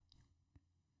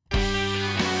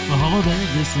Hello there,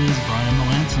 this is Brian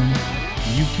Melanson.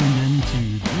 You've tuned in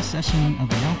to this session of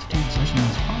the Altitude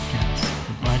Sessions podcast.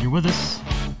 We're glad you're with us.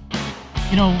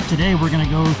 You know, today we're going to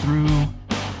go through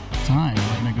time.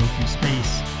 We're going to go through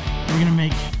space. We're going to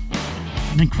make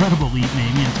an incredible leap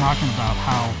maybe in talking about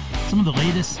how some of the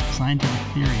latest scientific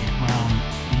theory around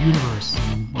the universe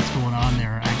and what's going on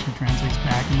there actually translates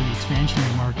back into the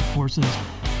expansionary market forces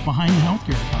behind the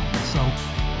healthcare economy. So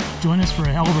join us for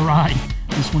a hell of a ride.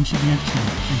 This one should be interesting.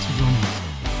 Thanks for joining us.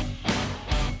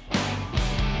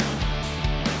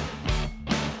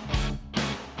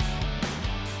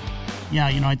 Yeah,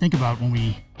 you know, I think about when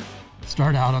we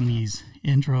start out on these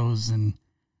intros and,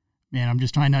 man, I'm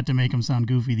just trying not to make them sound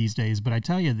goofy these days, but I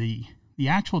tell you, the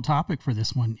actual topic for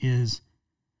this one it's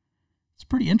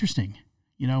pretty interesting.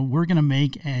 You know, we're going to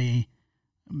make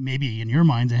maybe in your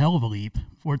minds, a hell of a leap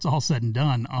before it's all said and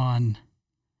done on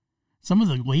some of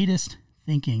the latest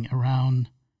thinking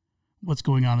around what's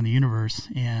going on in the universe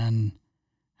and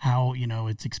how, you know,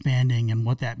 it's expanding and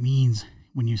what that means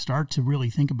when you start to really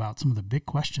think about some of the big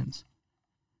questions.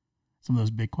 Some of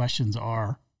those big questions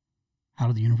are, how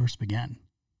did the universe begin?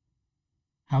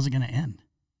 How's it going to end?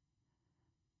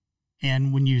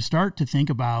 And when you start to think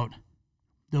about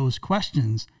those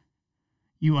questions,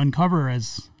 you uncover,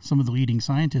 as some of the leading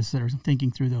scientists that are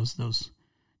thinking through those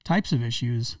types of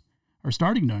issues are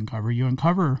starting to uncover, you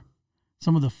uncover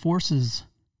some of the forces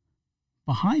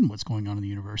behind what's going on in the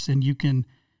universe. And you can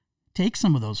take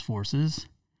some of those forces,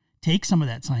 take some of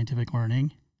that scientific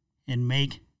learning, and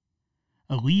make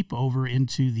a leap over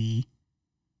into the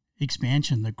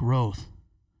expansion, the growth,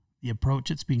 the approach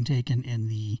that's being taken in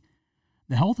the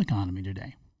health economy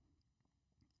today.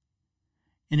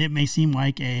 And it may seem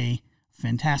like a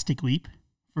fantastic leap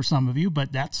for some of you,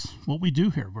 but that's what we do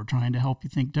here. We're trying to help you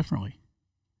think differently.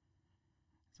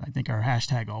 I think our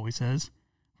hashtag always says,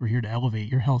 we're here to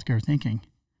elevate your healthcare thinking.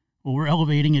 Well, we're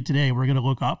elevating it today. We're going to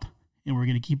look up, and we're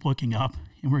going to keep looking up,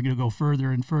 and we're going to go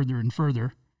further and further and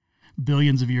further,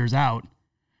 billions of years out,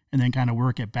 and then kind of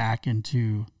work it back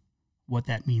into what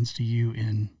that means to you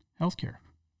in healthcare.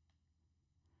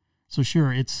 So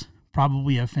sure, it's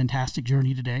probably a fantastic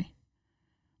journey today,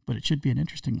 but it should be an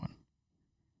interesting one.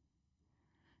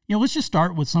 You know, let's just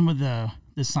start with some of the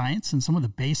science and some of the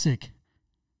basic,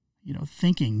 you know,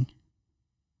 thinking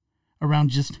around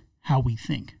just how we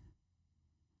think.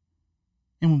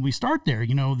 And when we start there,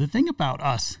 you know, the thing about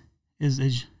us is,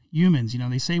 as humans, you know,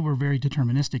 they say we're very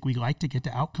deterministic. We like to get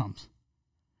to outcomes.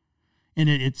 And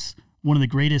it's one of the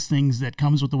greatest things that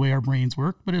comes with the way our brains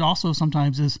work, but it also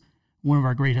sometimes is one of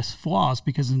our greatest flaws,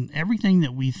 because in everything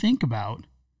that we think about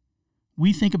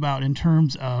in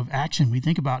terms of action. We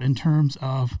think about in terms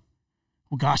of,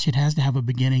 well, gosh, it has to have a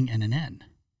beginning and an end.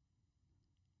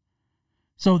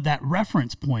 So that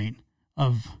reference point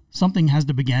of something has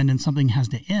to begin and something has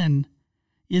to end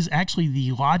is actually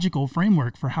the logical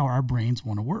framework for how our brains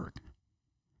want to work.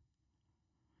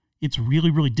 It's really,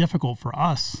 really difficult for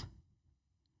us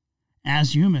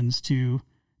as humans to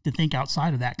think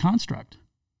outside of that construct.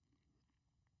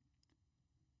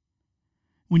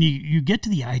 When you get to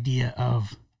the idea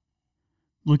of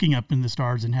looking up in the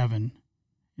stars in heaven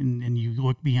and you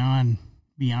look beyond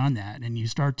that and you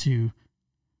start to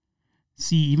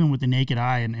see, even with the naked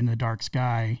eye and in the dark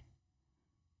sky,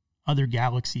 other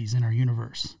galaxies in our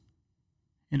universe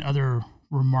and other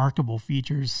remarkable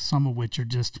features, some of which are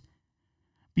just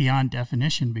beyond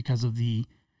definition because of the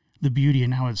beauty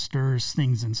and how it stirs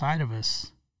things inside of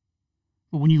us.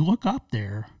 But when you look up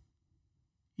there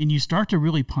and you start to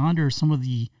really ponder some of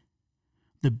the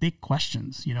big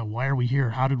questions, you know, why are we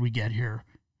here? How did we get here?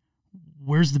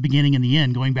 Where's the beginning and the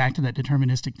end? Going back to that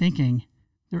deterministic thinking,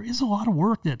 there is a lot of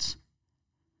work that's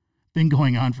been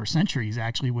going on for centuries,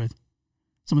 actually, with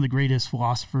some of the greatest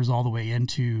philosophers all the way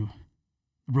into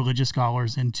religious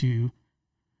scholars, into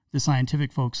the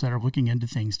scientific folks that are looking into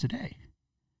things today.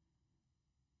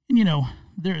 And, you know,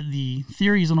 the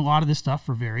theories on a lot of this stuff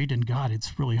are varied, and God,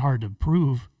 it's really hard to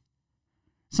prove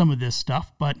some of this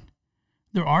stuff, but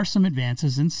there are some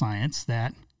advances in science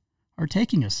that are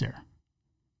taking us there.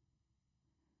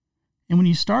 And when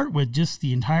you start with just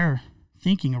the entire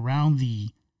thinking around the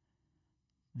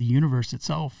universe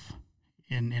itself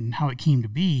and how it came to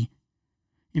be,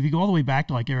 if you go all the way back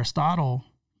to like Aristotle,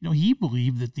 you know, he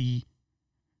believed that the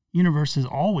universe has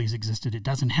always existed. It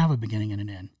doesn't have a beginning and an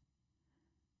end.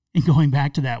 And going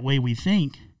back to that way we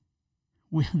think,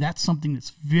 that's something that's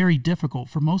very difficult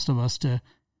for most of us to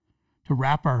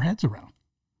wrap our heads around.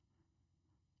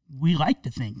 We like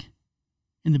to think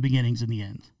in the beginnings and the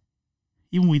ends.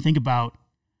 Even when we think about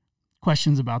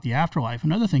questions about the afterlife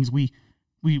and other things, we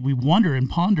wonder and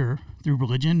ponder through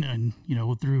religion and, you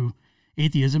know, through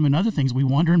atheism and other things, we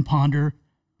wonder and ponder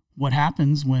what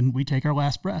happens when we take our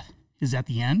last breath. Is that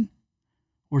the end,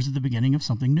 or is it the beginning of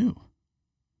something new?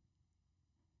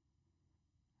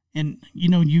 And,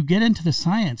 you get into the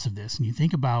science of this and you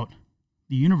think about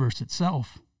the universe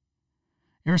itself.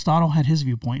 Aristotle had his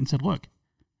viewpoint and said, look,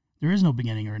 there is no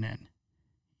beginning or an end.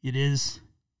 It is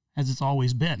as it's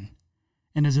always been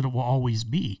and as it will always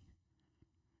be.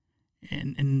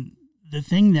 And the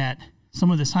thing that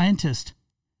some of the scientists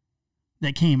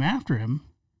that came after him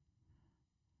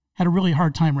had a really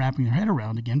hard time wrapping their head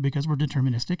around, again, because we're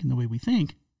deterministic in the way we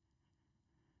think.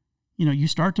 You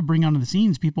start to bring onto the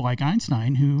scenes people like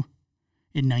Einstein, who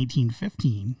in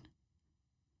 1915,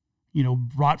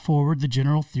 brought forward the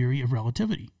general theory of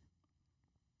relativity.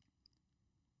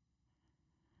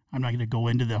 I'm not going to go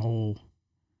into the whole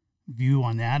view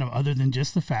on that, other than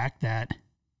just the fact that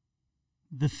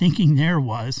the thinking there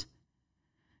was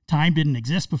time didn't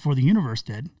exist before the universe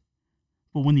did,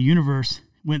 but when the universe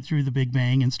went through the Big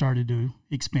Bang and started to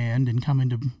expand and come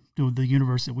into the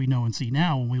universe that we know and see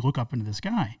now, when we look up into the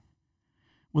sky,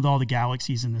 with all the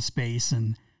galaxies in the space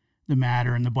and the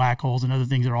matter and the black holes and other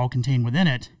things that are all contained within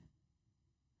it,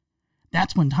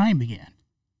 that's when time began.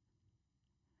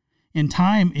 And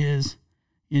time is,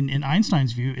 in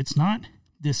Einstein's view, it's not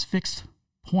this fixed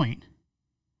point.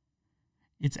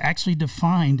 It's actually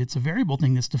defined, it's a variable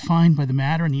thing that's defined by the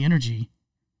matter and the energy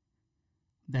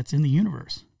that's in the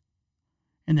universe.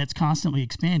 And that's constantly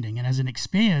expanding. And as it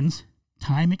expands,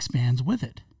 time expands with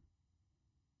it.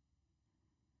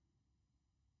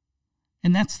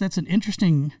 And that's an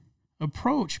interesting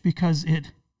approach, because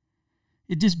it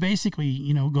just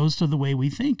basically, goes to the way we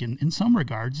think. And in some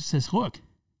regards, it says, look,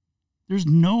 there's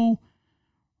no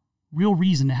real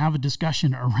reason to have a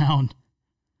discussion around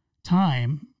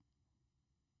time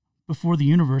before the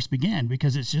universe began,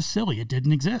 because it's just silly. It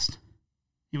didn't exist.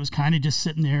 It was kind of just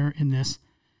sitting there in this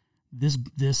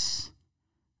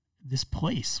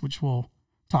place, which we'll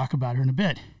talk about here in a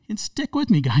bit. And stick with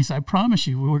me, guys. I promise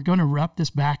you, we're going to wrap this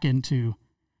back into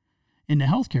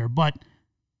healthcare. But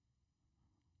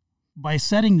by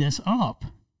setting this up,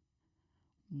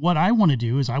 what I want to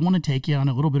do is I want to take you on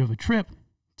a little bit of a trip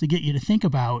to get you to think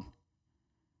about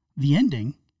the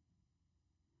ending.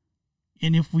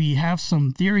 And if we have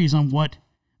some theories on what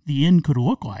the end could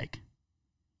look like,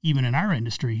 even in our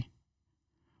industry,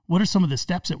 what are some of the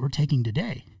steps that we're taking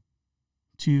today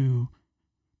to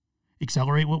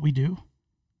accelerate what we do,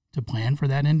 to plan for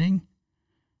that ending?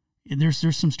 And there's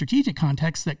some strategic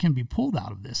contexts that can be pulled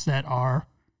out of this that are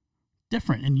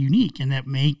different and unique, and that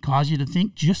may cause you to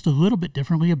think just a little bit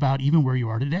differently about even where you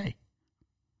are today.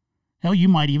 Hell, you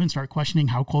might even start questioning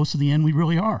how close to the end we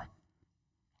really are.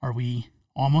 Are we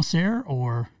almost there,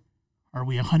 or are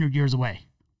we 100 years away?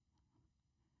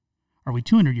 Are we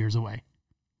 200 years away?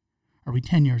 Are we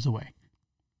 10 years away?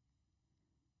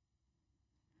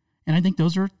 And I think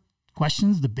those are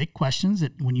questions, the big questions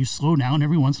that when you slow down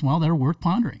every once in a while, that are worth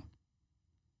pondering,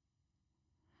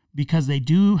 because they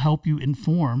do help you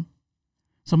inform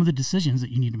some of the decisions that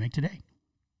you need to make today.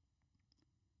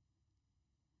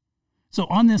 So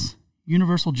on this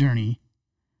universal journey,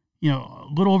 a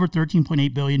little over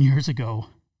 13.8 billion years ago,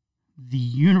 the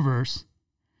universe,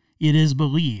 it is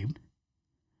believed,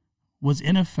 was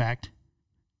in effect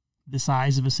the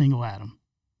size of a single atom.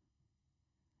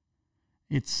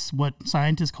 It's what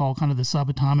scientists call kind of the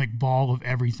subatomic ball of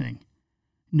everything,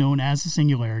 known as the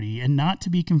singularity, and not to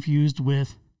be confused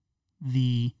with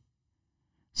the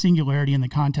singularity in the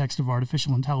context of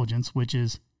artificial intelligence, which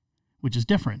is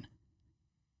different.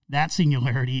 That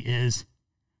singularity is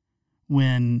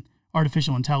when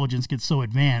artificial intelligence gets so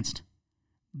advanced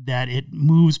that it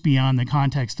moves beyond the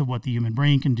context of what the human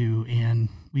brain can do, and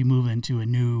we move into a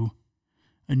new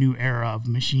era of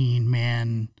machine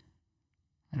man.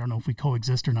 I don't know if we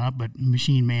coexist or not, but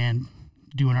machine man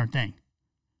doing our thing.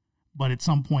 But at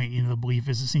some point, the belief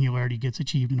is the singularity gets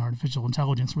achieved in artificial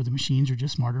intelligence, where the machines are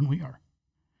just smarter than we are.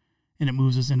 And it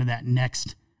moves us into that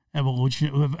next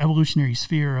evolutionary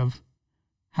sphere of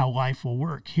how life will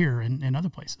work here and other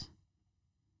places.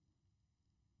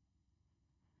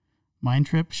 Mind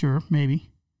trip, sure, maybe.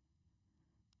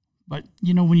 But,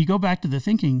 when you go back to the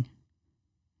thinking,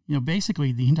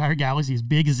 basically the entire galaxy, as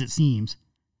big as it seems,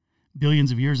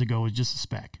 billions of years ago was just a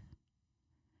speck.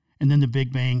 And then the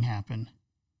Big Bang happened.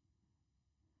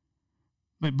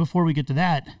 But before we get to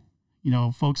that,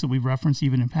 folks that we've referenced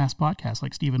even in past podcasts,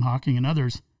 like Stephen Hawking and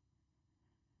others,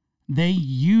 they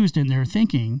used in their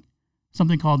thinking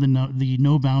something called the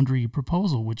no boundary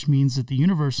proposal, which means that the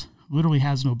universe literally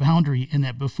has no boundary, and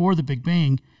that before the Big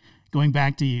Bang, going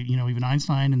back to, even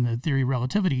Einstein and the theory of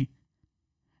relativity,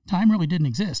 time really didn't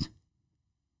exist.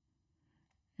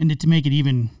 And to make it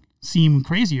even seem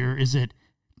crazier is that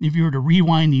if you were to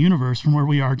rewind the universe from where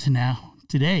we are to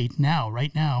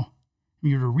right now, if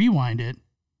you were to rewind it,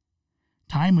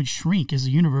 time would shrink as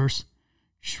the universe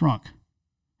shrunk,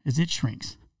 as it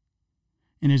shrinks.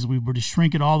 And as we were to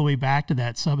shrink it all the way back to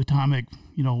that subatomic,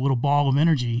 little ball of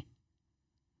energy,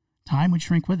 time would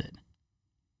shrink with it.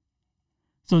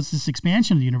 So it's this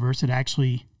expansion of the universe that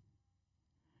actually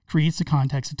creates the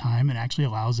context of time and actually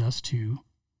allows us to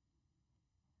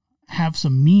have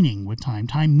some meaning with time.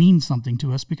 Time means something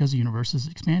to us because the universe is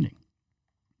expanding.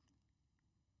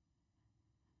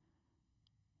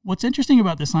 What's interesting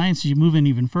about the science as you move in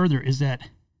even further is that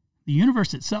the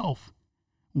universe itself,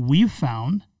 we've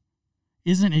found,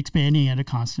 isn't expanding at a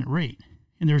constant rate.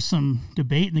 And there's some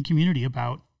debate in the community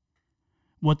about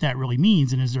what that really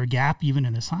means. And is there a gap even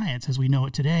in the science as we know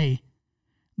it today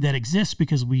that exists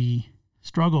because we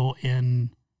struggle in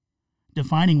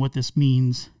defining what this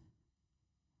means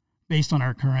based on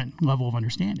our current level of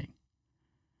understanding.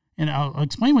 And I'll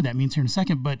explain what that means here in a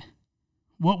second, but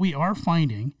what we are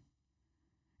finding,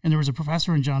 and there was a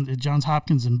professor at Johns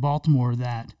Hopkins in Baltimore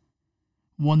that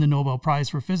won the Nobel Prize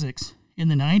for Physics in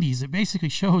the 90s, it basically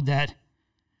showed that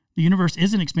the universe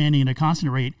isn't expanding at a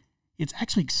constant rate, it's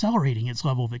actually accelerating its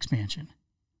level of expansion.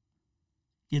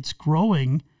 It's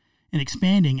growing and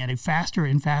expanding at a faster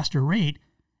and faster rate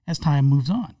as time moves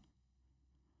on.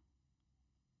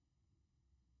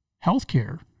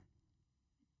 Healthcare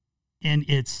and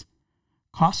its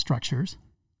cost structures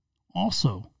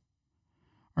also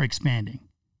are expanding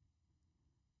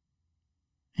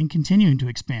and continuing to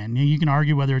expand. Now, you can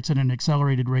argue whether it's at an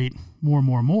accelerated rate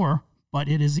more, but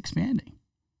it is expanding.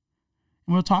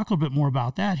 And we'll talk a little bit more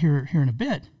about that here in a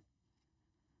bit.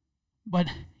 But,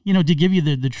 to give you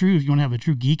the true, if you want to have a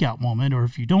true geek out moment, or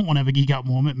if you don't want to have a geek out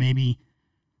moment, maybe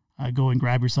go and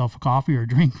grab yourself a coffee or a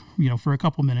drink, for a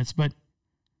couple minutes. But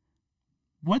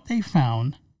what they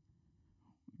found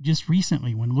just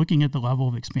recently when looking at the level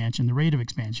of expansion, the rate of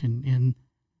expansion in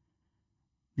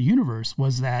the universe,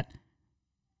 was that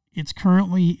it's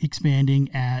currently expanding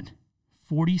at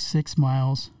 46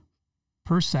 miles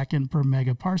per second per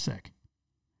megaparsec.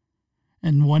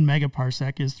 And 1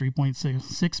 megaparsec is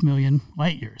 3.6 million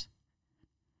light years.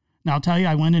 Now, I'll tell you,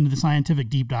 I went into the scientific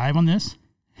deep dive on this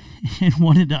and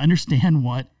wanted to understand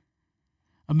what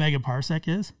a megaparsec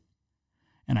is,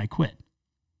 and I quit.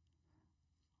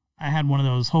 I had one of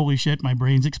those holy shit, my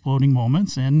brain's exploding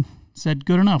moments and said,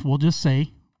 good enough, we'll just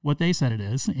say what they said it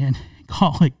is and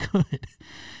call it good.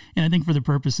 And I think for the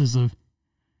purposes of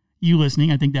you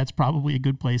listening, I think that's probably a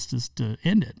good place to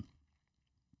end it.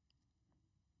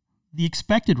 The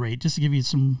expected rate, just to give you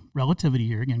some relativity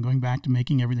here, again, going back to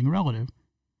making everything relative,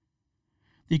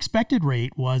 the expected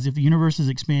rate was, if the universe is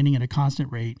expanding at a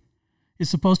constant rate, is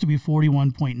supposed to be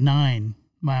 41.9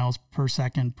 miles per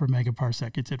second per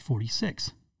megaparsec. It's at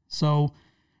 46. So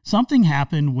something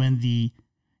happened when the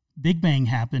Big Bang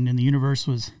happened and the universe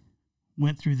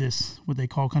went through this, what they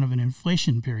call kind of an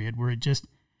inflation period, where it just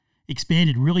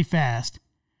expanded really fast,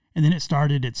 and then it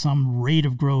started at some rate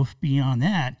of growth beyond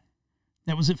that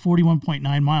was at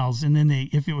 41.9 miles. And then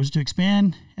if it was to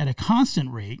expand at a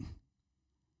constant rate,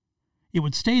 it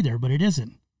would stay there, but it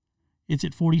isn't. It's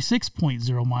at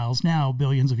 46.0 miles now,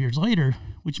 billions of years later,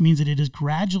 which means that it is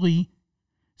gradually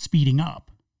speeding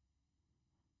up.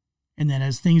 And then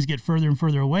as things get further and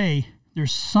further away,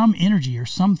 there's some energy or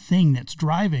something that's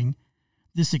driving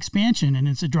this expansion, and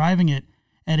it's driving it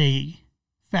at a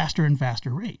faster and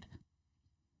faster rate.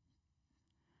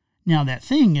 Now, that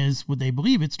thing is, what they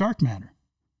believe, it's dark matter.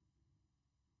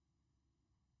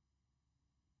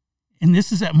 And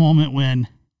this is that moment when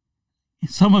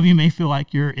some of you may feel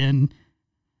like you're in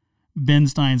Ben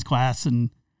Stein's class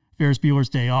and Ferris Bueller's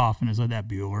Day Off, and it's like that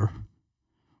Bueller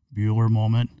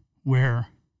moment where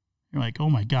you're like,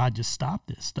 oh my God, just stop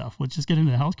this stuff. Let's just get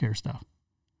into the healthcare stuff.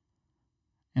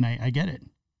 And I get it.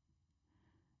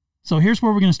 So here's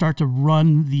where we're going to start to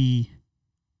run the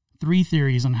 3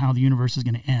 theories on how the universe is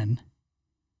going to end,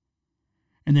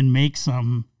 and then make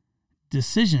some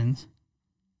decisions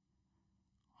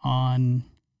on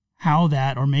how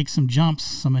that, or make some jumps,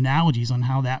 some analogies on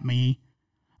how that may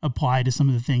apply to some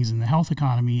of the things in the health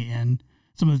economy and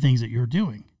some of the things that you're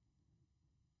doing.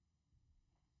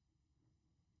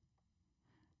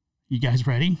 You guys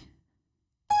ready?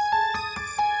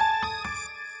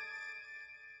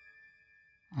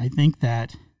 I think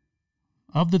that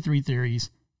of the 3 theories,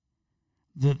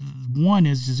 the one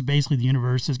is just basically the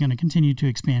universe is going to continue to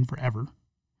expand forever.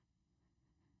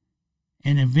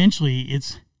 And eventually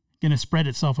it's going to spread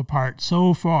itself apart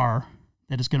so far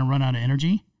that it's going to run out of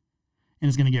energy, and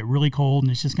it's going to get really cold,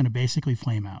 and it's just going to basically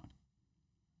flame out.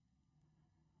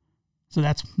 So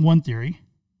that's one theory,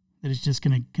 that it's just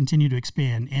going to continue to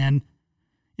expand. And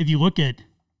if you look at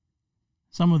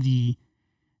some of the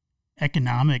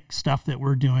economic stuff that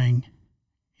we're doing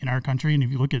in our country, and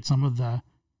if you look at some of the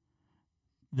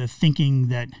thinking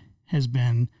that has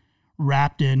been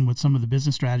wrapped in with some of the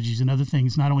business strategies and other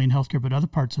things, not only in healthcare, but other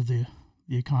parts of the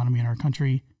economy in our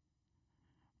country,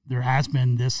 there has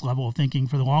been this level of thinking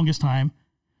for the longest time,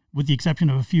 with the exception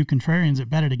of a few contrarians that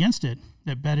betted against it,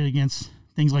 that betted against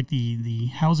things like the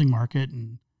housing market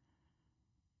and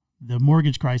the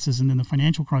mortgage crisis and then the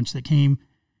financial crunch that came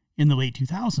in the late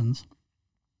 2000s.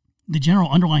 The general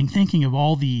underlying thinking of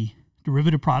all the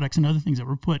derivative products and other things that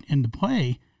were put into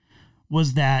play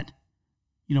was that,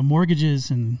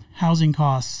 mortgages and housing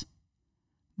costs,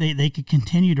 they could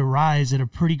continue to rise at a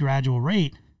pretty gradual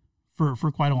rate for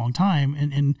quite a long time,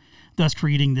 and thus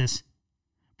creating this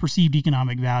perceived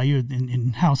economic value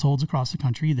in households across the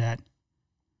country that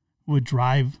would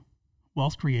drive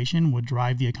wealth creation, would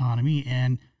drive the economy,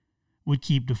 and would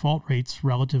keep default rates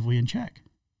relatively in check.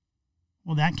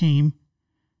 Well, that came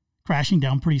crashing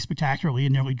down pretty spectacularly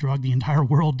and nearly dragged the entire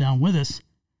world down with us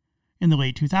in the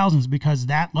late 2000s, because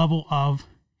that level of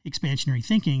expansionary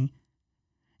thinking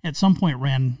at some point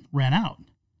ran out,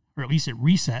 or at least it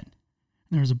reset.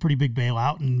 And there was a pretty big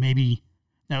bailout, and maybe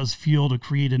that was fuel to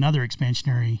create another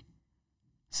expansionary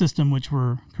system, which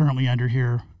we're currently under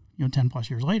here, 10 plus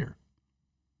years later.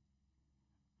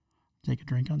 Take a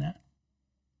drink on that.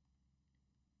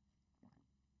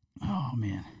 Oh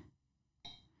man,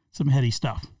 some heady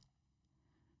stuff.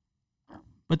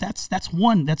 But that's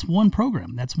one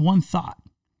program, that's one thought.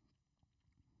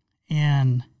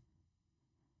 And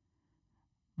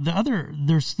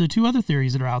there's the two other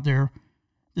theories that are out there.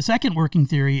 The second working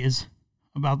theory is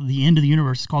about the end of the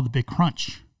universe. It's called the Big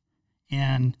Crunch.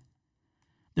 And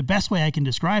the best way I can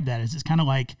describe that is it's kind of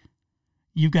like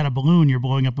you've got a balloon, you're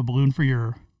blowing up a balloon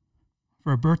for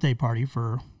a birthday party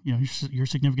for your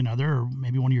significant other or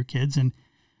maybe one of your kids, and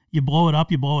you blow it up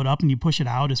and you push it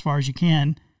out as far as you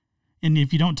can. And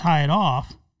if you don't tie it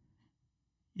off,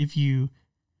 if you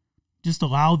just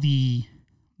allow the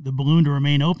balloon to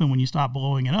remain open when you stop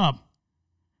blowing it up,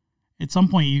 at some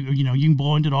point you can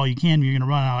blow into it all you can. You're going to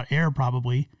run out of air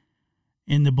probably,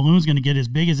 and the balloon's going to get as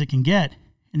big as it can get.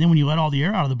 And then when you let all the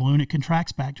air out of the balloon, it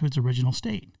contracts back to its original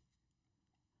state.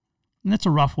 And that's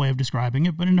a rough way of describing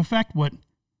it, but in effect, what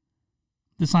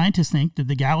the scientists think that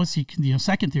the galaxy,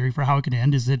 second theory for how it could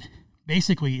end is that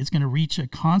basically it's going to reach a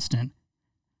constant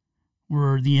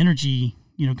where the energy,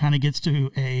 kind of gets to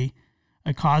a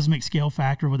cosmic scale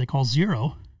factor, what they call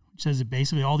zero, which says that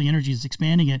basically all the energy is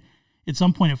expanding it. At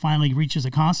some point, it finally reaches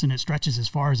a constant. It stretches as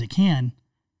far as it can,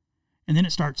 and then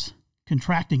it starts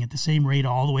contracting at the same rate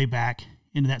all the way back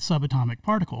into that subatomic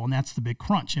particle, and that's the Big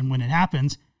Crunch. And when it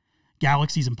happens,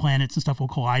 galaxies and planets and stuff will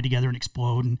collide together and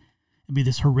explode, and it'll be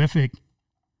this horrific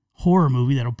horror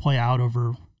movie that'll play out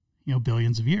over,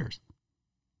 billions of years.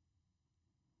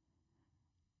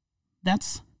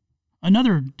 That's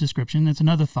another description. That's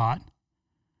another thought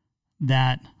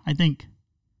that I think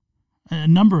a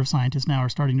number of scientists now are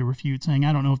starting to refute, saying,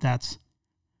 I don't know if that's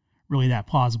really that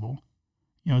plausible.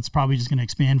 It's probably just going to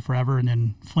expand forever and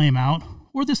then flame out.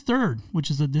 Or this third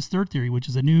theory, which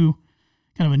is a new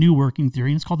working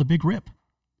theory, and it's called the Big Rip.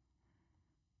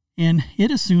 And it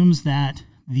assumes that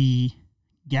the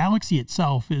galaxy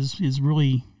itself is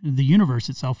really, the universe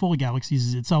itself, full of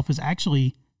galaxies itself, is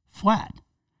actually flat.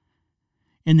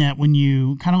 In that when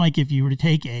you, kind of like if you were to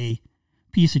take a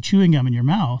piece of chewing gum in your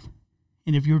mouth,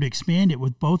 and if you were to expand it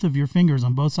with both of your fingers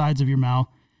on both sides of your mouth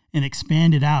and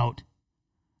expand it out,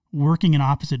 working in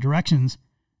opposite directions,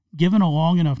 given a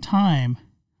long enough time,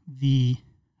 the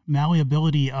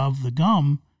malleability of the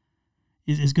gum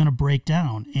is going to break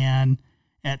down. And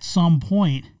at some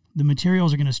point, the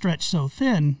materials are going to stretch so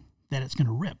thin that it's going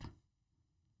to rip.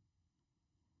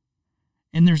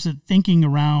 And there's a thinking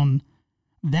around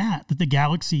that the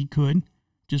galaxy could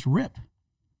just rip.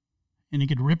 And it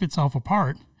could rip itself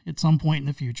apart at some point in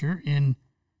the future. And,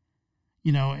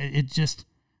 it just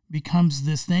becomes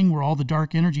this thing where all the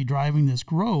dark energy driving this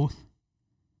growth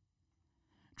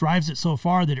drives it so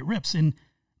far that it rips. And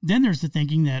then there's the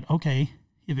thinking that, okay,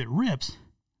 if it rips,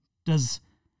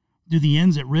 do the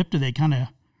ends that rip, do they kind of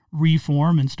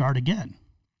reform and start again?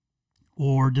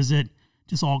 Or does it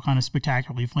just all kind of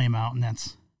spectacularly flame out and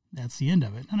that's the end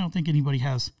of it? I don't think anybody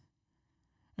has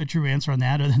a true answer on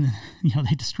that, other than,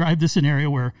 they describe the scenario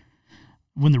where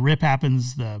when the rip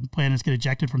happens, the planets get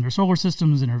ejected from their solar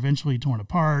systems and are eventually torn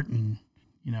apart, and,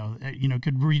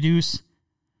 could reduce,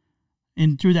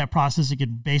 and through that process, it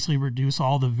could basically reduce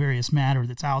all the various matter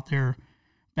that's out there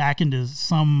back into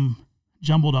some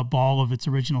jumbled up ball of its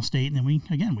original state, and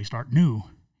then we start new,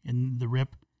 and the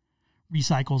RIP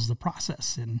recycles the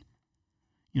process. And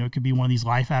it could be one of these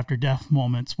life after death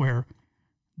moments where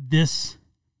this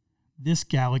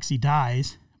galaxy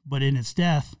dies, but in its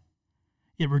death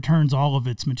it returns all of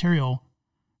its material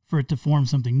for it to form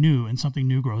something new, and something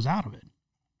new grows out of it.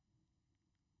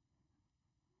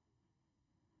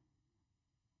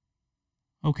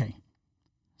 Okay,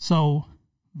 so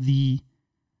the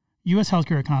U.S.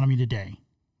 healthcare economy today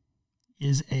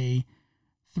is a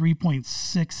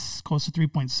 3.6, close to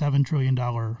 $3.7 trillion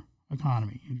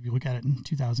economy. If you look at it in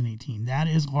 2018, that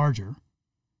is larger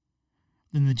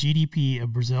than the GDP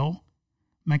of Brazil,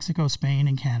 Mexico, Spain,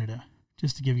 and Canada.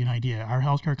 Just to give you an idea, our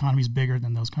healthcare economy is bigger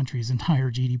than those countries'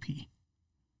 entire GDP.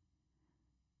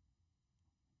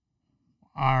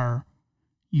 Our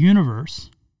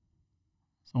universe,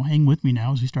 so hang with me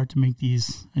now as we start to make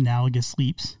these analogous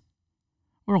leaps,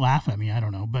 or laugh at me, I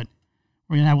don't know, but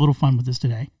we're going to have a little fun with this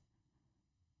today.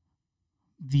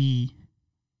 The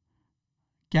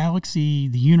galaxy,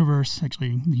 the universe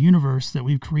that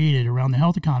we've created around the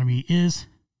health economy is,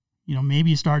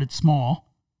 maybe it started small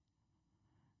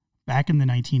back in the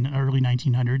early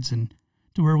 1900s, and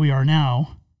to where we are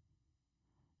now,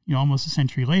 almost a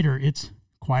century later, it's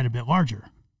quite a bit larger,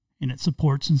 and it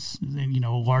supports, a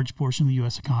large portion of the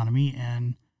U.S. economy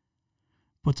and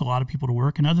puts a lot of people to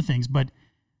work and other things. But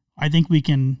I think we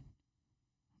can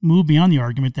move beyond the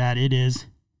argument that it is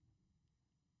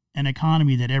an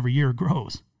economy that every year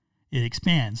grows, it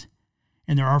expands,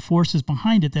 and there are forces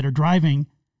behind it that are driving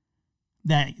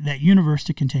that universe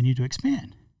to continue to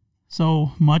expand.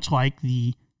 So much like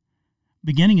the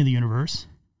beginning of the universe,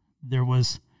 there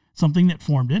was something that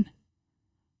formed it,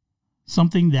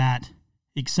 something that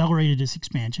accelerated its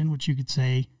expansion, which you could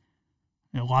say,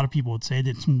 a lot of people would say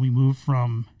that's when we moved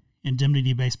from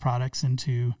indemnity-based products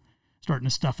into starting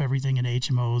to stuff everything in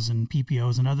HMOs and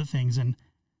PPOs and other things, and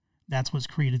that's what's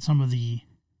created some of the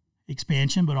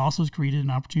expansion, but also has created an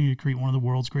opportunity to create one of the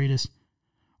world's greatest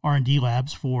R&D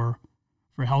labs for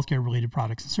healthcare-related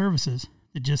products and services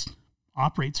that just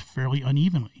operates fairly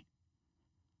unevenly.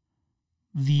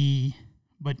 The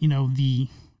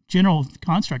general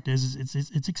construct is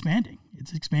it's expanding.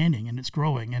 It's expanding and it's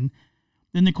growing. And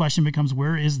then the question becomes,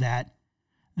 where is that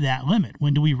limit?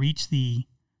 When do we reach the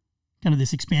kind of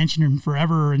this expansion and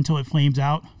forever until it flames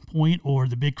out point, or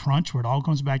the big crunch where it all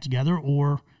comes back together,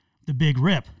 or the big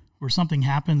rip where something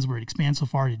happens where it expands so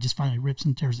far it just finally rips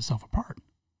and tears itself apart?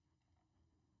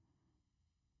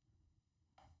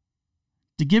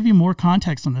 To give you more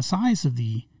context on the size of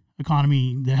the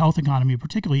economy, the health economy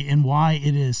particularly, and why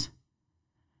it is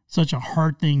such a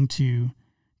hard thing to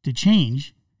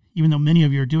change, even though many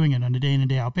of you are doing it on a day in and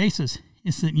day out basis,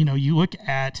 is that, you look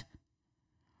at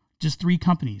just three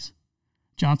companies,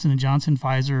 Johnson & Johnson,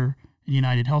 Pfizer, and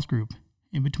United Health Group.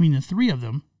 And between the three of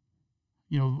them,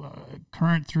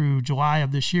 current through July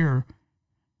of this year,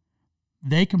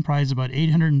 they comprise about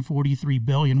 $843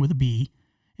 billion with a B,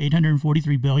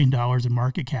 $843 billion in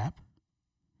market cap.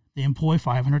 They employ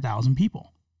 500,000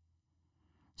 people.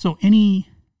 So any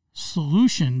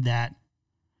solution that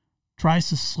tries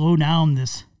to slow down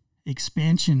this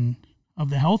expansion of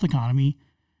the health economy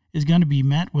is going to be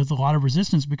met with a lot of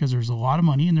resistance, because there's a lot of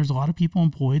money and there's a lot of people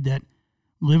employed that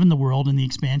live in the world and the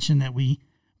expansion that we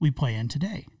play in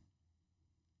today.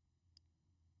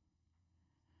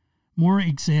 More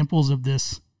examples of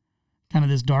this kind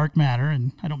of this dark matter,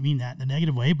 and I don't mean that in a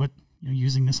negative way, but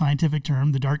using the scientific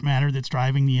term, the dark matter that's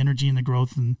driving the energy and the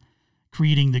growth and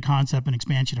creating the concept and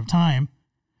expansion of time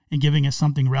and giving us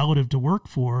something relative to work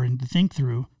for and to think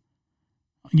through.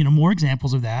 More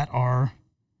examples of that are,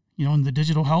 in the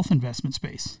digital health investment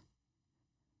space.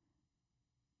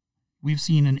 We've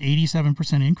seen an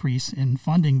 87% increase in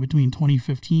funding between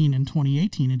 2015 and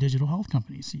 2018 in digital health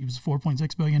companies. It was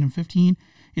 $4.6 billion in 2015.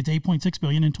 It's $8.6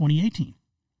 billion in 2018.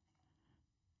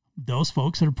 Those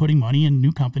folks that are putting money in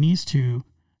new companies to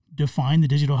define the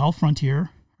digital health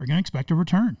frontier are going to expect a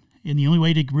return. And the only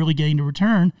way to really get into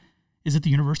return is that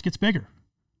the universe gets bigger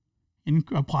and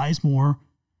applies more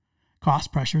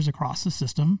cost pressures across the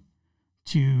system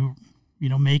to,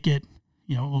 make it,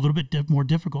 a little bit more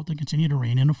difficult to continue to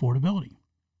rein in affordability.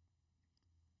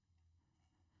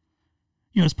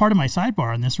 As part of my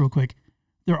sidebar on this real quick,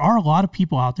 there are a lot of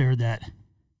people out there that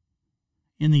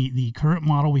in the current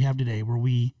model we have today, where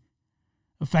we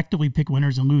effectively pick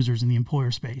winners and losers in the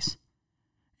employer space,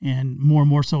 and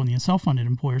more so in the self-funded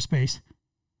employer space,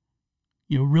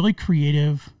 really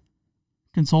creative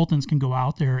consultants can go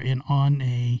out there and on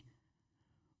a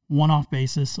one-off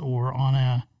basis or on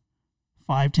a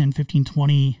 5, 10, 15,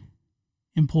 20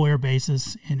 employer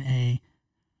basis in a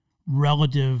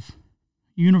relative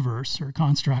universe or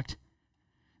construct,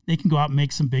 they can go out and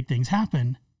make some big things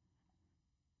happen.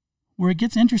 Where it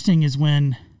gets interesting is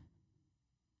when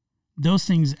those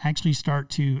things actually start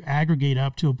to aggregate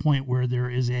up to a point where there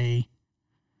is a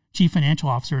chief financial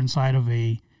officer inside of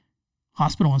a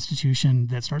hospital institution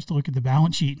that starts to look at the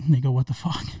balance sheet and they go, what the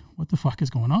fuck? What the fuck is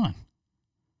going on?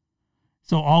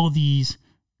 So all of these,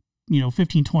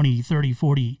 15, 20, 30,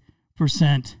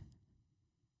 40%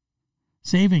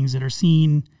 savings that are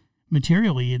seen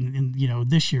materially in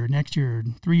this year, next year,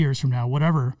 3 years from now,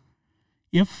 whatever,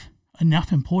 if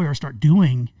enough employers start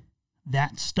doing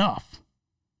that stuff,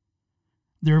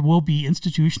 there will be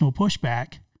institutional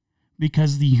pushback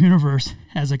because the universe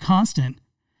as a constant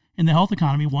in the health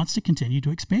economy wants to continue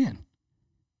to expand.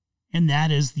 And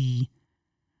that is the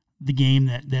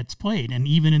game that's played. And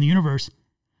even in the universe,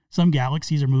 some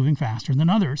galaxies are moving faster than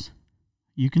others.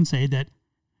 You can say that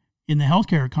in the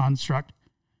healthcare construct,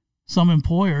 some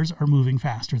employers are moving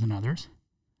faster than others.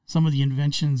 Some of the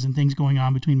inventions and things going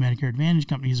on between Medicare Advantage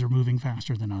companies are moving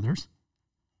faster than others.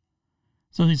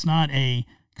 So it's not a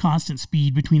constant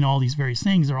speed between all these various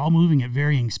things. They're all moving at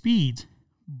varying speeds.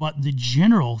 But the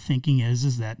general thinking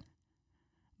is that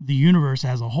the universe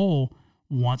as a whole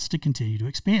wants to continue to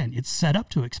expand. It's set up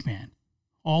to expand.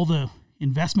 All the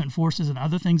investment forces and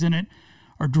other things in it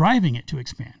are driving it to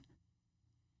expand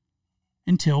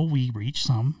until we reach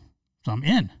some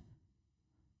end.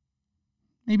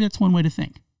 Maybe that's one way to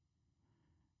think.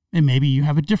 And maybe you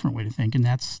have a different way to think, and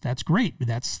that's great. But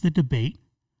that's the debate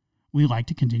we like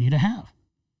to continue to have.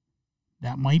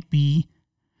 That might be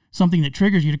something that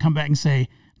triggers you to come back and say,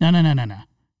 no.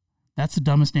 That's the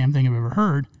dumbest damn thing I've ever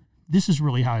heard. This is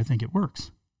really how I think it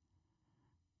works.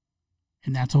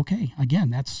 And that's okay. Again,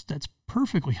 that's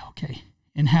perfectly okay.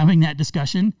 And having that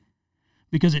discussion,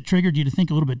 because it triggered you to think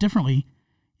a little bit differently,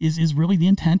 is really the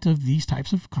intent of these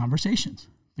types of conversations.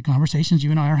 The conversations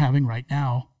you and I are having right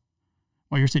now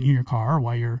while you're sitting in your car, or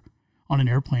while you're on an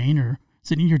airplane, or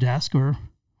sitting at your desk, or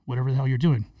whatever the hell you're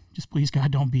doing. Just please,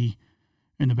 God, don't be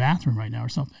in the bathroom right now or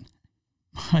something.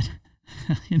 But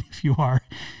and if you are,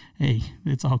 hey,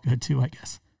 it's all good too, I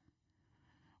guess.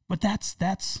 But that's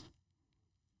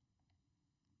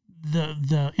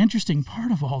the interesting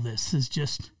part of all this is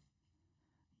just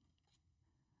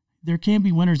there can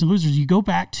be winners and losers. You go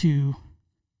back to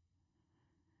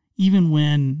even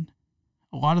when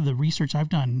a lot of the research I've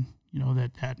done,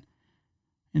 that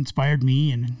inspired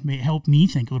me and may help me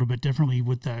think a little bit differently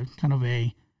with the kind of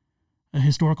a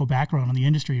historical background on the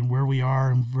industry and where we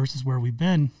are versus where we've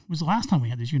been, was the last time we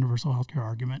had this universal healthcare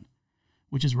argument,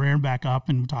 which is rearing back up,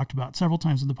 and we talked about several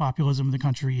times in the populism of the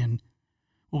country and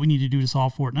what we need to do to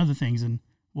solve for it and other things. And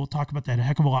we'll talk about that a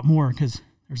heck of a lot more because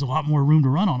there's a lot more room to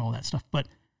run on all that stuff. But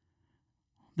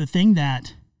the thing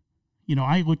that,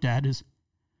 I looked at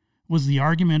was the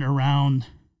argument around,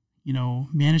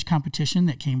 managed competition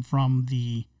that came from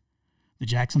the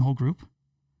Jackson Hole Group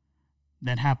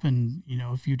that happened,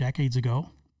 a few decades ago,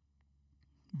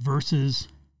 versus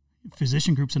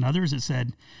physician groups and others that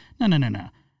said, no,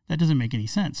 that doesn't make any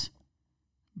sense,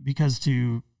 because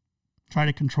to try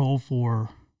to control for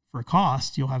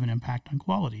cost, you'll have an impact on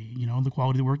quality, the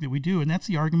quality of the work that we do. And that's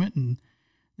the argument and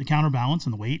the counterbalance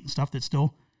and the weight and stuff that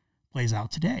still plays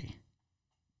out today.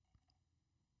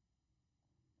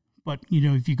 But,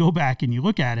 if you go back and you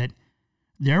look at it,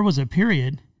 there was a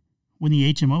period when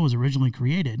the HMO was originally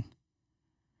created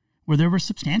where there were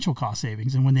substantial cost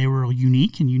savings, and when they were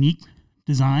unique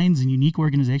designs and unique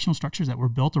organizational structures that were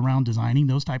built around designing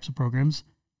those types of programs,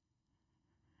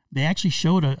 they actually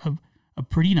showed a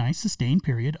pretty nice sustained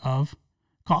period of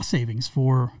cost savings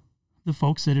for the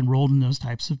folks that enrolled in those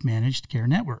types of managed care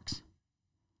networks.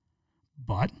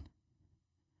 But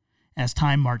as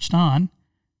time marched on,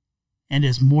 and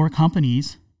as more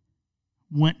companies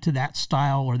went to that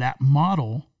style or that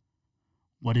model,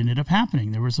 what ended up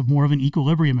happening? There was more of an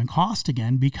equilibrium in cost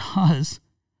again, because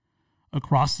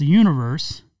across the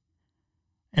universe,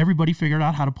 everybody figured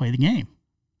out how to play the game.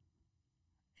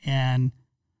 And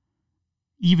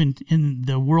even in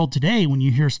the world today, when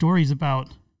you hear stories about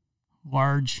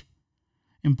large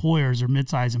employers or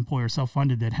mid-sized employers,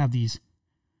 self-funded, that have these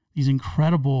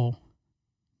incredible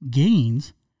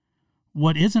gains,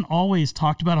 what isn't always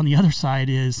talked about on the other side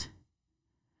is,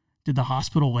 did the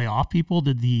hospital lay off people?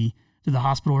 Did the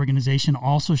hospital organization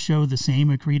also show the same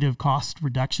accretive cost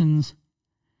reductions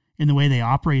in the way they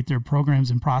operate their programs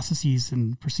and processes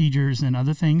and procedures and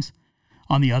other things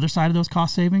on the other side of those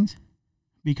cost savings?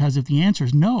 Because if the answer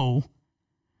is no,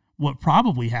 what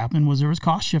probably happened was there was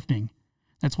cost shifting.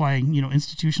 That's why,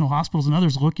 institutional hospitals and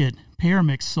others look at payer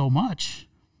mix so much,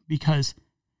 because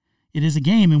it is a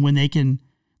game. And when they can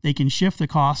shift the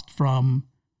cost from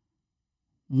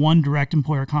one direct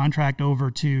employer contract over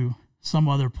to some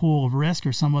other pool of risk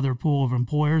or some other pool of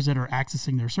employers that are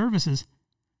accessing their services,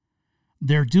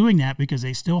 they're doing that because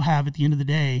they still have, at the end of the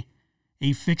day,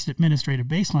 a fixed administrative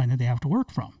baseline that they have to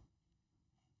work from.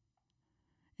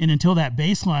 And until that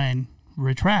baseline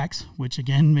retracts, which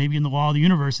again, maybe in the law of the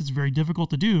universe, it's very difficult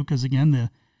to do because again,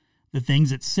 the things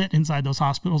that sit inside those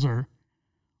hospitals are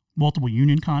multiple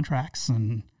union contracts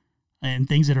and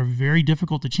things that are very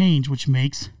difficult to change, which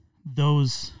makes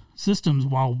those systems,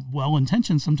 while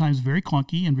well-intentioned, sometimes very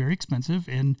clunky and very expensive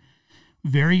and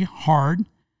very hard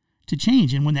to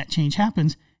change. And when that change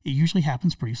happens, it usually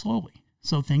happens pretty slowly.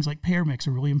 So things like payer mix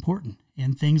are really important,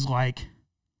 and things like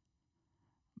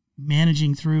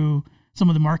managing through some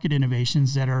of the market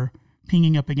innovations that are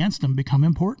pinging up against them become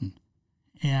important.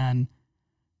 And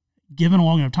given a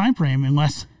long enough time frame,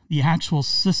 unless the actual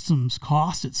system's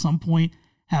cost at some point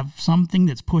have something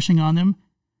that's pushing on them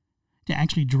to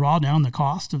actually draw down the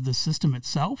cost of the system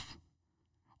itself,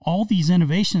 all these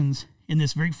innovations in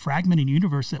this very fragmented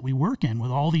universe that we work in, with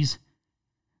all these,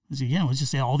 again, let's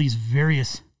just say all these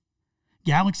various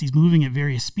galaxies moving at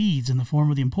various speeds in the form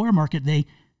of the employer market,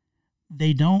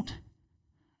 they don't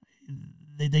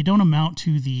amount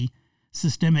to the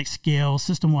systemic scale,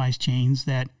 system-wise change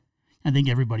that I think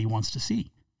everybody wants to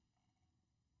see.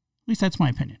 At least that's my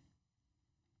opinion.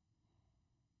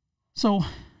 So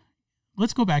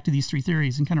let's go back to these three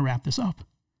theories and kind of wrap this up.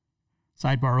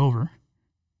 Sidebar over.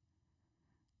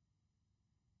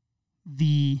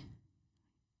 The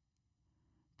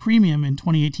premium in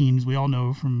 2018, as we all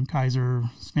know from Kaiser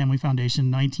Family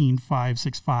Foundation,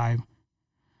 19,565,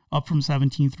 up from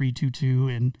 17,322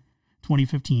 in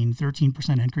 2015,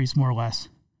 13% increase more or less.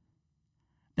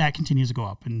 That continues to go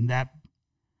up, and that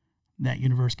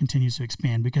universe continues to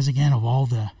expand because, again, of all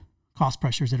the cost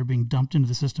pressures that are being dumped into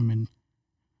the system and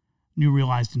new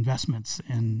realized investments,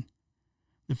 and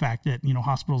the fact that,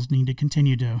 hospitals need to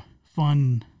continue to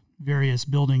fund various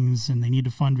buildings and they need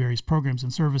to fund various programs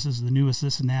and services, the newest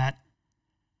this and that,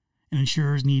 and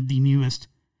insurers need the newest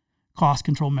cost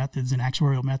control methods and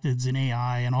actuarial methods and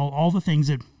AI, and all the things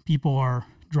that people are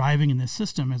driving in this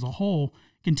system as a whole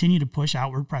continue to push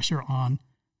outward pressure on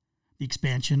the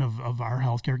expansion of our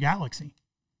healthcare galaxy.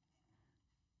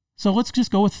 So let's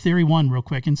just go with theory one real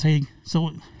quick and say,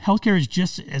 so healthcare is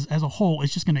just, as a whole,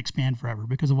 it's just going to expand forever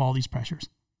because of all these pressures.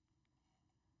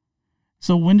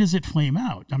 So when does it flame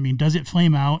out? I mean, does it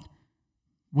flame out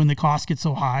when the costs get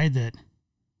so high that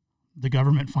the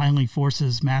government finally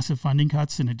forces massive funding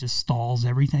cuts and it just stalls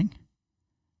everything?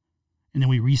 And then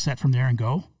we reset from there and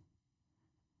go?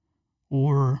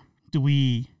 Or do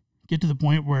we get to the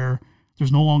point where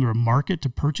there's no longer a market to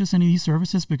purchase any of these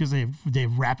services because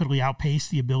they've rapidly outpaced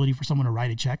the ability for someone to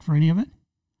write a check for any of it?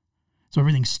 So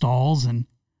everything stalls and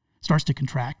starts to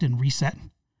contract and reset?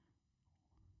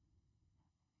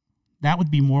 That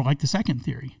would be more like the second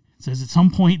theory. It says at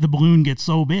some point the balloon gets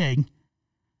so big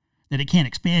that it can't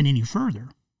expand any further.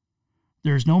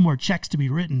 There's no more checks to be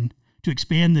written to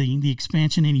expand the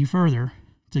expansion any further,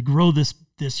 to grow this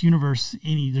universe,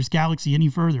 this galaxy any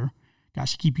further.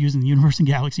 Gosh, I keep using the universe and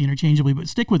galaxy interchangeably, but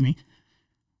stick with me.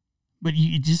 But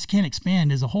you just can't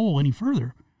expand as a whole any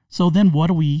further. So then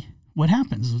what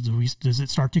happens? Does it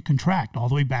start to contract all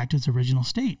the way back to its original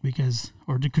state?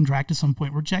 Or to contract to some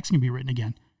point where checks can be written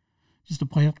again? Just to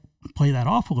play that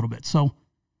off a little bit. So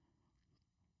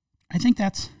I think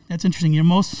that's interesting.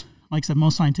 Most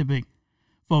scientific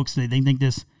folks, they think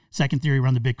this second theory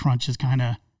around the big crunch is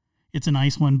it's a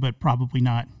nice one, but probably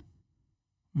not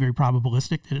very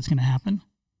probabilistic that it's going to happen.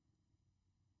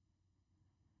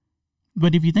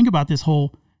 But if you think about this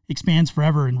whole expands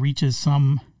forever and reaches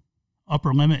some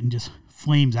upper limit and just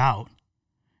flames out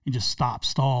and just stops,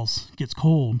 stalls, gets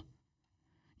cold,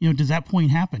 does that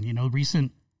point happen?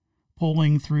 Recent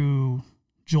polling through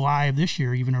July of this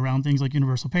year, even around things like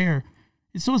universal payer,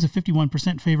 it still has a 51%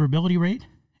 favorability rate.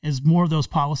 As more of those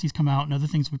policies come out and other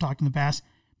things we've talked in the past,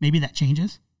 maybe that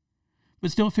changes. But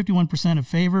still 51% of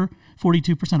favor,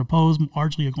 42% opposed,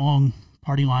 largely along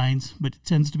party lines, but it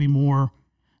tends to be more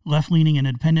left-leaning and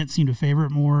independents seem to favor it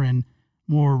more, and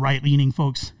more right-leaning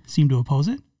folks seem to oppose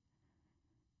it.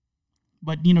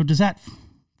 But, does that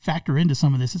factor into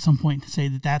some of this at some point to say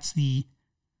that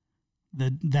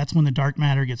that's when the dark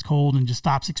matter gets cold and just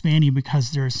stops expanding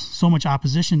because there's so much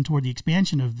opposition toward the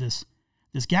expansion of this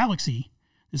galaxy,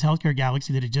 this healthcare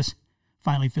galaxy, that it just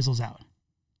finally fizzles out?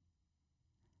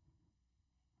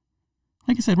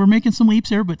 Like I said, we're making some leaps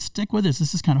here, but stick with us.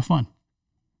 This is kind of fun.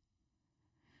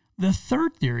 The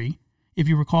third theory, if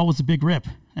you recall, was the big rip.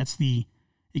 That's the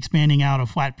expanding out a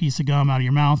flat piece of gum out of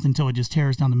your mouth until it just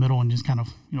tears down the middle and just kind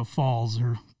of, falls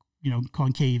or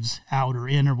concaves out or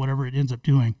in or whatever it ends up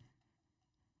doing.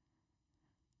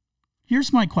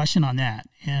 Here's my question on that,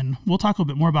 and we'll talk a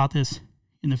little bit more about this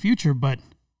in the future, but,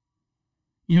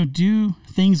 do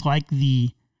things like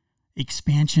the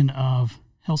expansion of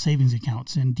health savings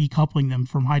accounts and decoupling them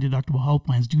from high deductible health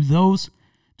plans,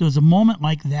 does a moment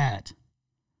like that,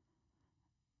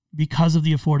 because of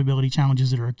the affordability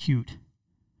challenges that are acute,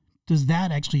 does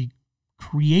that actually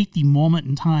create the moment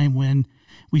in time when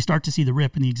we start to see the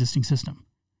rip in the existing system,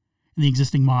 in the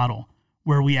existing model,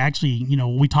 where we actually,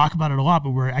 we talk about it a lot,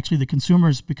 but where actually the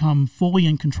consumers become fully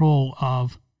in control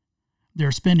of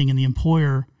their spending and the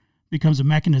employer becomes a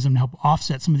mechanism to help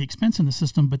offset some of the expense in the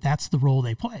system, but that's the role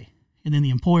they play. And then the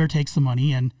employer takes the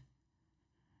money and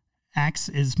acts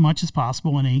as much as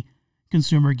possible in a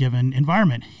consumer-given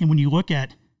environment. And when you look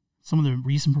at some of the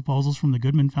recent proposals from the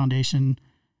Goodman Foundation,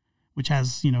 which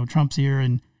has, Trump's ear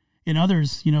and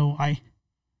others,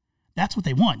 that's what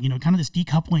they want, kind of this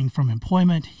decoupling from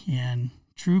employment and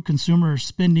true consumer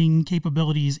spending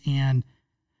capabilities, and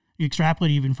you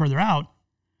extrapolate even further out,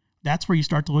 that's where you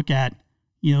start to look at,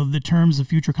 the terms of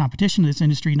future competition in this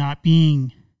industry not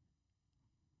being,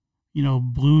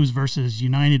 Blues versus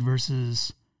United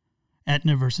versus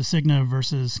Aetna versus Cigna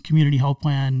versus Community Health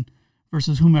Plan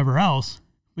versus whomever else,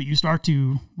 but you start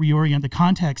to reorient the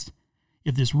context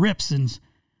if this rips and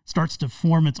starts to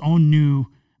form its own new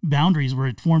boundaries where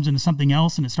it forms into something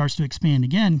else and it starts to expand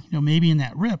again, maybe in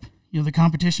that rip, the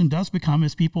competition does become,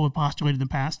 as people have postulated in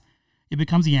the past, it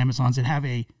becomes the Amazons that have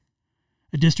a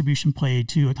distribution play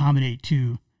to accommodate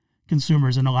to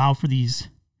consumers and allow for these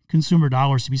consumer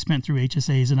dollars to be spent through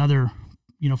HSAs and other,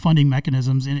 funding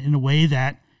mechanisms in a way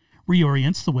that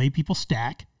reorients the way people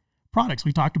stack products.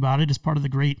 We talked about it as part of the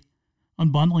great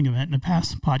unbundling event in a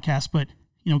past podcast, but,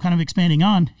 kind of expanding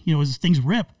on, as things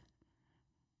rip,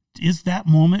 is that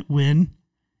moment when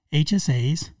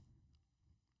HSAs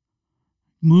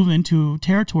move into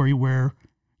territory where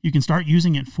you can start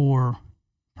using it for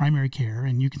primary care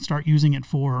and you can start using it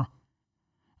for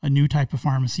a new type of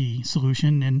pharmacy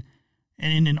solution. And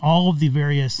in all of the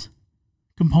various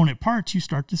component parts, you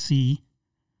start to see,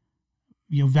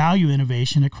 value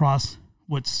innovation across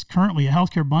what's currently a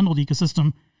healthcare bundled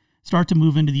ecosystem start to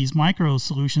move into these micro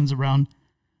solutions around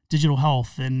digital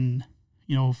health and,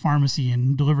 pharmacy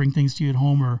and delivering things to you at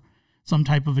home, or some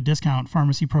type of a discount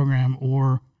pharmacy program,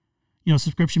 or,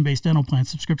 subscription-based dental plans,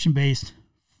 subscription-based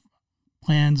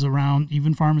plans around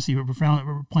even pharmacy,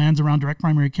 plans around direct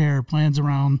primary care, plans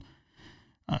around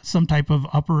some type of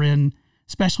upper-end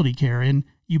specialty care. And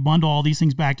you bundle all these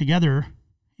things back together,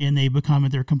 and they become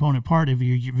their component part of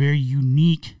a very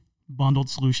unique bundled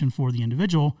solution for the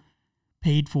individual,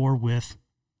 paid for with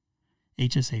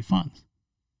HSA funds.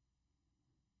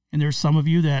 And there's some of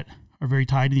you that are very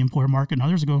tied to the employer market, and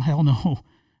others go, hell no,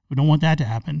 we don't want that to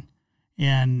happen.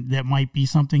 And that might be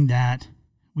something that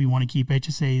we want to keep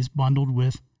HSAs bundled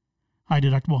with high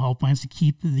deductible health plans to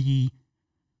keep the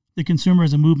consumer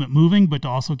as a movement moving, but to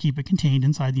also keep it contained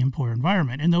inside the employer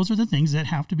environment. And those are the things that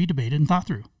have to be debated and thought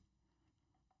through.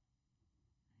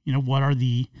 What are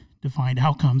the defined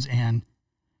outcomes, and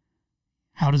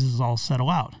how does this all settle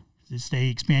out? Does it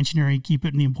stay expansionary, keep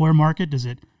it in the employer market? Does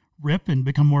it rip and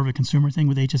become more of a consumer thing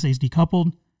with HSAs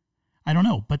decoupled? I don't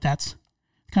know, but that's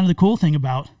kind of the cool thing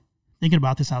about thinking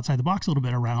about this outside the box a little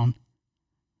bit around,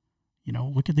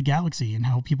 look at the galaxy and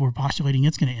how people are postulating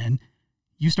it's going to end.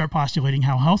 You start postulating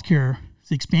how healthcare's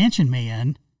expansion may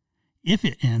end. If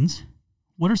it ends,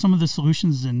 what are some of the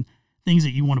solutions and things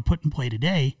that you want to put in play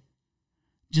today?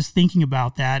 Just thinking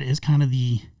about that is kind of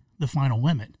the final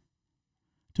limit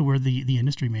to where the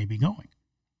industry may be going.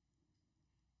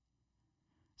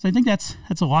 So I think that's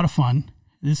a lot of fun.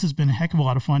 This has been a heck of a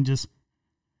lot of fun just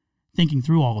thinking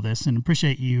through all of this, and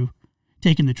appreciate you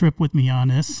taking the trip with me on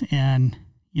this. And,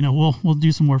 we'll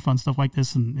do some more fun stuff like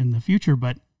this in the future,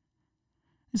 but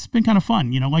it's been kind of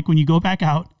fun. Like when you go back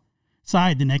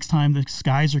outside the next time the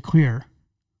skies are clear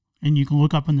and you can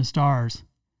look up in the stars,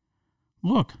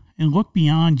 look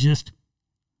beyond just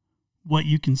what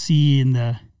you can see in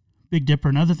the Big Dipper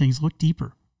and other things. Look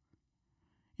deeper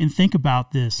and think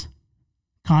about this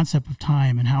concept of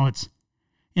time and how it's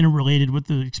interrelated with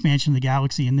the expansion of the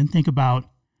galaxy. And then think about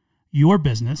your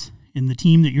business and the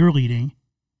team that you're leading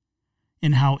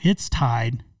and how it's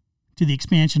tied to the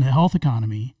expansion of the health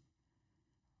economy.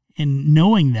 And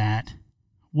knowing that,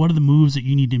 what are the moves that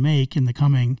you need to make in the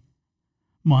coming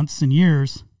months and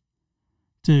years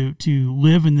to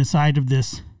live in the side of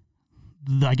this,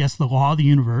 the law of the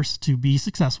universe, to be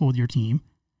successful with your team.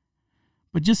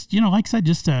 But just, like I said,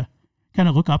 just to kind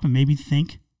of look up and maybe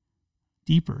think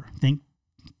deeper, think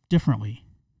differently,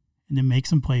 and then make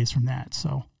some plays from that.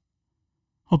 So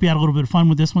Hope you had a little bit of fun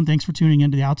with this one. Thanks for tuning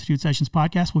into the Altitude Sessions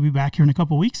podcast. We'll be back here in a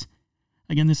couple of weeks.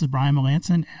 Again, this is Brian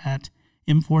Melanson at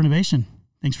M4 Innovation.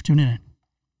 Thanks for tuning in.